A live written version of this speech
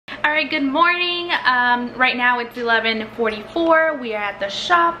Alright, good morning. Right now it's 11:44. We are at the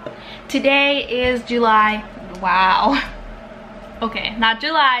shop. Today is July. Wow. Okay, not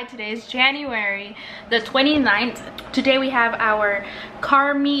July. Today is January the 29th. Today we have our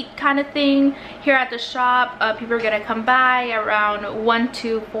car meet kind of thing here at the shop. People are gonna come by around 1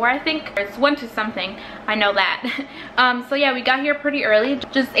 to 4, I think. It's 1 to something, I know that. So yeah, we got here pretty early.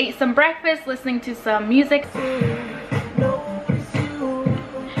 Just ate some breakfast, listening to some music.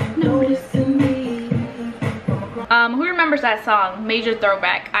 Who remembers that song? Major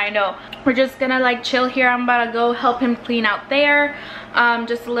throwback, I know. We're just gonna like chill here. I'm about to go help him clean out there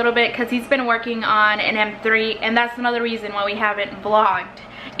just a little bit because he's been working on an M3, and that's another reason why we haven't vlogged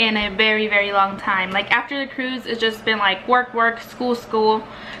in a very long time. Like after the cruise, it's just been like work, school,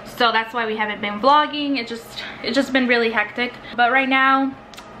 so that's why we haven't been vlogging. It's just been really hectic. But right now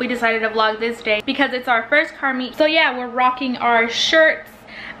we decided to vlog this day because it's our first car meet. So yeah, we're rocking our shirts.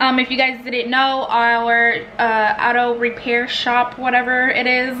 If you guys didn't know, our auto repair shop, whatever it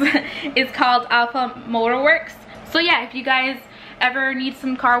is called Alpha Motorwerks. So yeah, if you guys ever need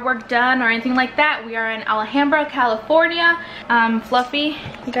some car work done or anything like that, we are in Alhambra, California. Fluffy,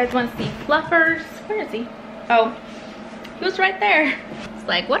 you guys want to see Fluffers? Where is he? Oh, he was right there. It's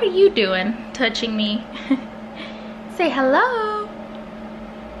like, what are you doing touching me? Say hello.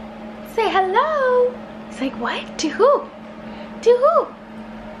 Say hello. It's like, what? To who? To who?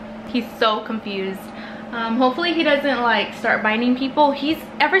 He's so confused. Hopefully he doesn't like start biting people.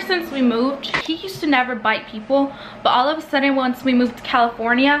 Ever since we moved, he used to never bite people, but all of a sudden once we moved to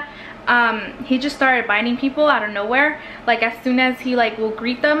California, he just started biting people out of nowhere. Like as soon as he like will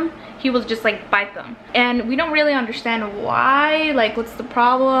greet them, he will just like bite them, and we don't really understand why. Like, what's the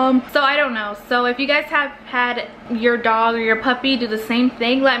problem? So I don't know. So if you guys have had your dog or your puppy do the same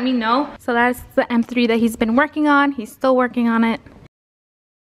thing, let me know. So that's the M3 that he's been working on. He's still working on it.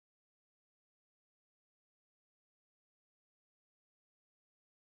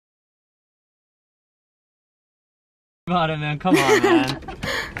 About it, man. Come on, man.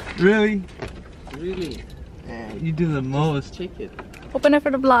 Really? Really? Man, you do the most. Take it. Open it for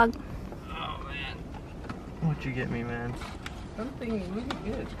the vlog. Oh man. What'd you get me, man? Something really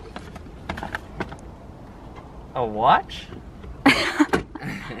good. A watch?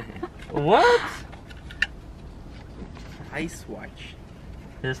 What? Ice watch.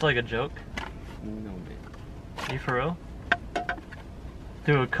 Is this like a joke? No, man. You for real?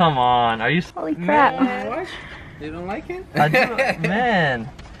 Dude, come on. Are you? Holy crap. What? You don't like it? I do, man.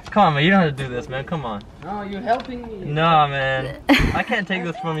 Come on, man. You don't have to do this, man. Come on. No, you're helping me. No, man. I can't take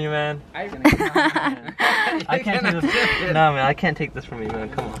this from you, man. I can't take this. No, man. I can't take this from you, man.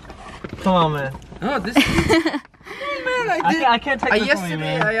 Come on. Come on, man. No, this is... Man, I can't take this from you,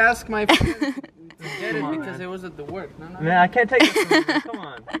 man. Yesterday I asked my friend to get it because it was at the work. No. Man, I can't take this from you, man. Come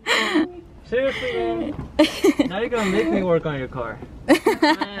on. Seriously, man. Now you're gonna make me work on your car.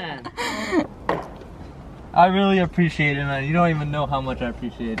 Man. I really appreciate it, man. You don't even know how much I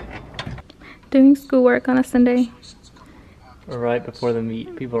appreciate it. Doing schoolwork on a Sunday. Right before the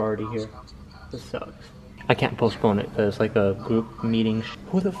meet, people are already here. This sucks. I can't postpone it because it's like a group meeting.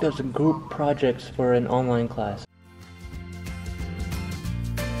 Who the f does group projects for an online class?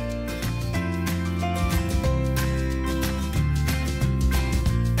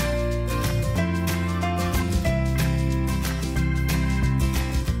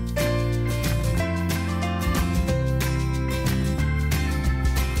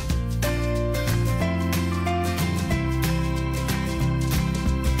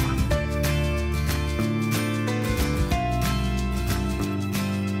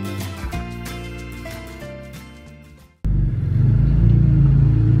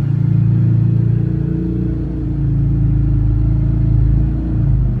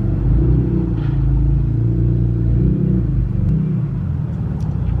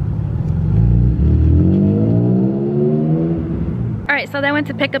 So then I went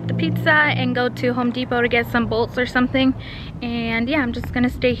to pick up the pizza and go to Home Depot to get some bolts or something. And yeah, I'm just gonna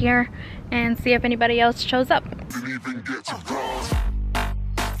stay here and see if anybody else shows up.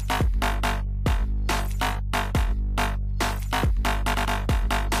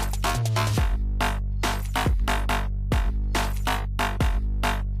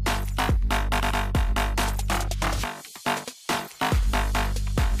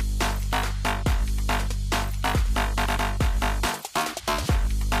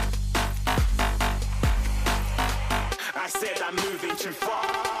 I'm moving too far.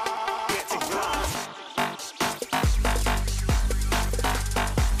 Getting lost.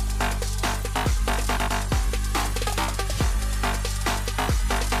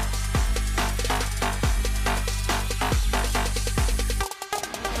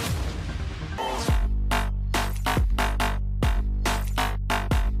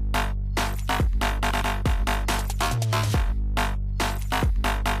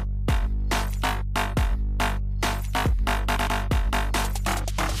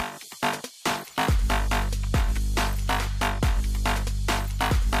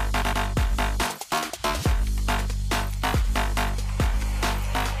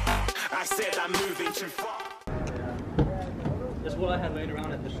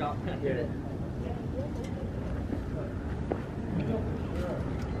 around at the shop. Yeah.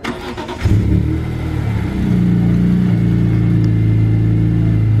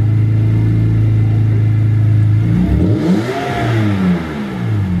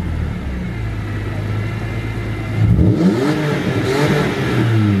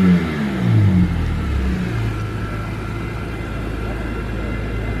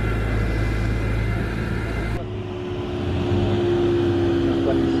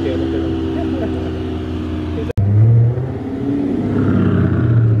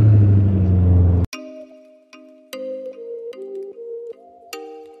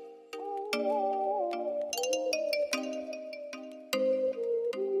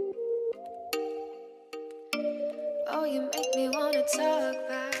 Oh, you make me wanna talk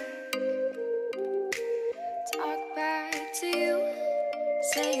back to you.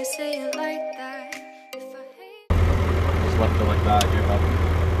 Say it like that. If I hate, Just left it like that. You're up.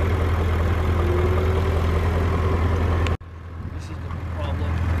 This is the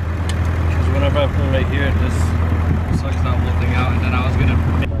problem. Because whenever I pull right here, this sucks that whole thing out, and then I was gonna.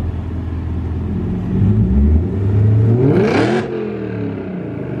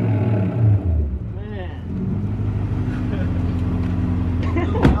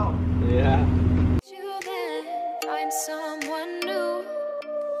 someone new,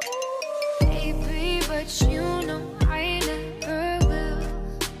 baby, but you know I never will.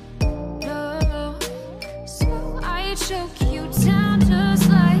 No, so I choke you down just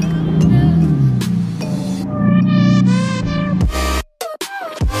like a pill.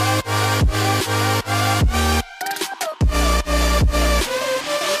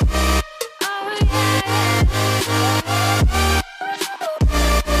 Oh yeah,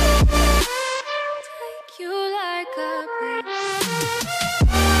 take you like a pill.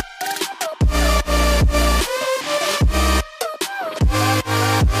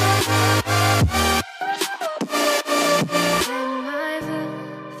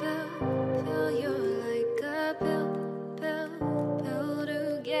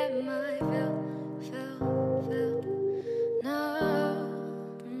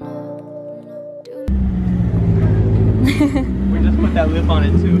 We just put that lip on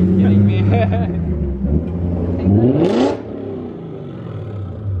it too. Kidding me?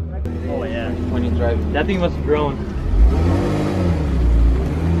 Oh yeah, when you drive. That thing must have grown.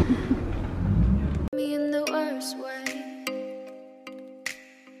 Me in the worst way.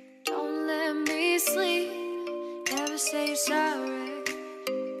 Don't let me sleep. Never say you're sorry.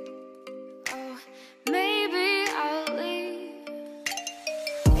 Oh, maybe I'll leave,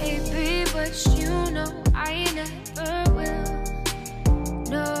 baby, but you know I never will.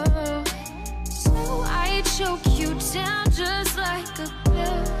 No, so I choke you down just like a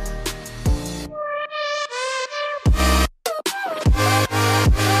pill.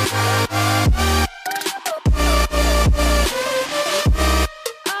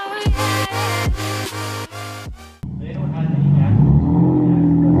 Oh yeah. They don't have any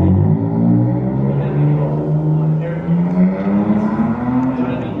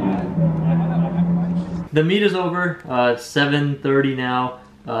The meet is over. It's 7:30 now.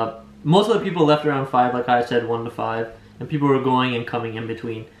 Most of the people left around 5, like I said, 1 to 5, and people were going and coming in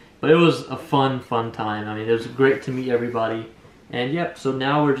between. But it was a fun time. I mean, it was great to meet everybody. And yep, so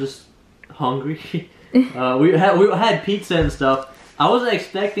now we're just hungry. we had pizza and stuff. I wasn't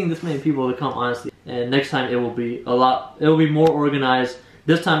expecting this many people to come, honestly. And next time it will be it'll be more organized.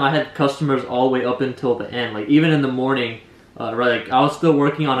 This time I had customers all the way up until the end. Like even in the morning, like I was still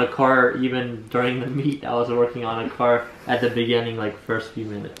working on a car even during the meet. I was working on a car at the beginning, like first few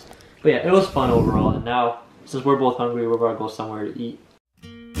minutes. But yeah, it was fun overall. And now, since we're both hungry, we're gonna go somewhere to eat.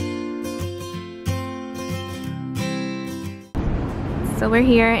 So we're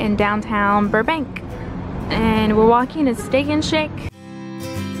here in downtown Burbank, and we're walking to Steak and Shake.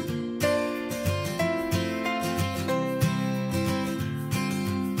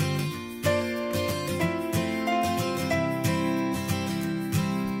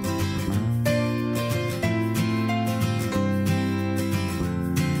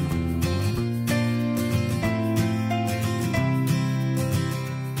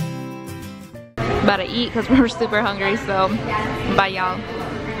 About to eat because we're super hungry, so bye y'all.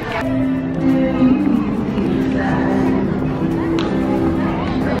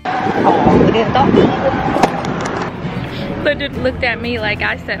 The dude looked at me like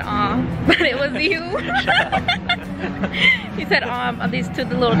I said but it was you. He said of these two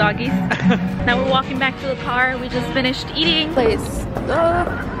little doggies. Now we're walking back to the car. We just finished eating. Place.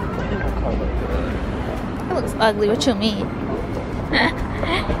 It looks ugly. What you mean?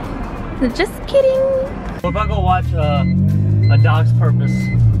 Just kidding. We're about to go watch a dog's purpose.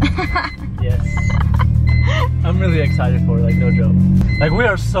 Yes. I'm really excited for it, like no joke. Like we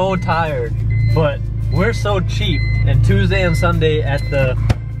are so tired, but we're so cheap. And Tuesday and Sunday at the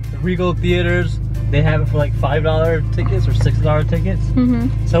Regal theaters, they have it for like $5 tickets or $6 tickets.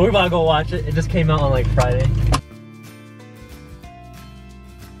 So we're about to go watch it. It just came out on like Friday.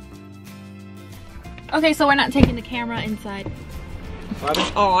 Okay, so we're not taking the camera inside.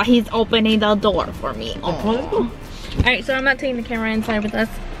 Oh, he's opening the door for me. Oh. Alright, so I'm not taking the camera inside with us.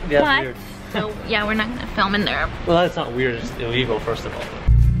 Yeah, that's weird. So yeah, we're not gonna film in there. Well, that's not weird, it's illegal, first of all.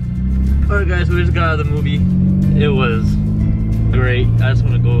 Alright guys, we just got out of the movie. It was great. I just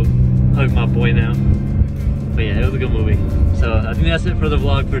want to go hug my boy now. But yeah, it was a good movie. So I think that's it for the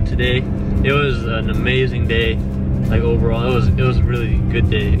vlog for today. It was an amazing day. Like overall, it was a really good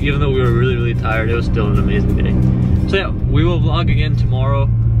day. Even though we were really tired, it was still an amazing day. So yeah, we will vlog again tomorrow.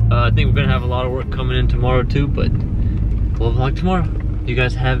 I think we're gonna have a lot of work coming in tomorrow too, but we'll vlog tomorrow. You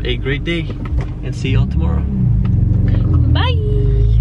guys have a great day and see y'all tomorrow.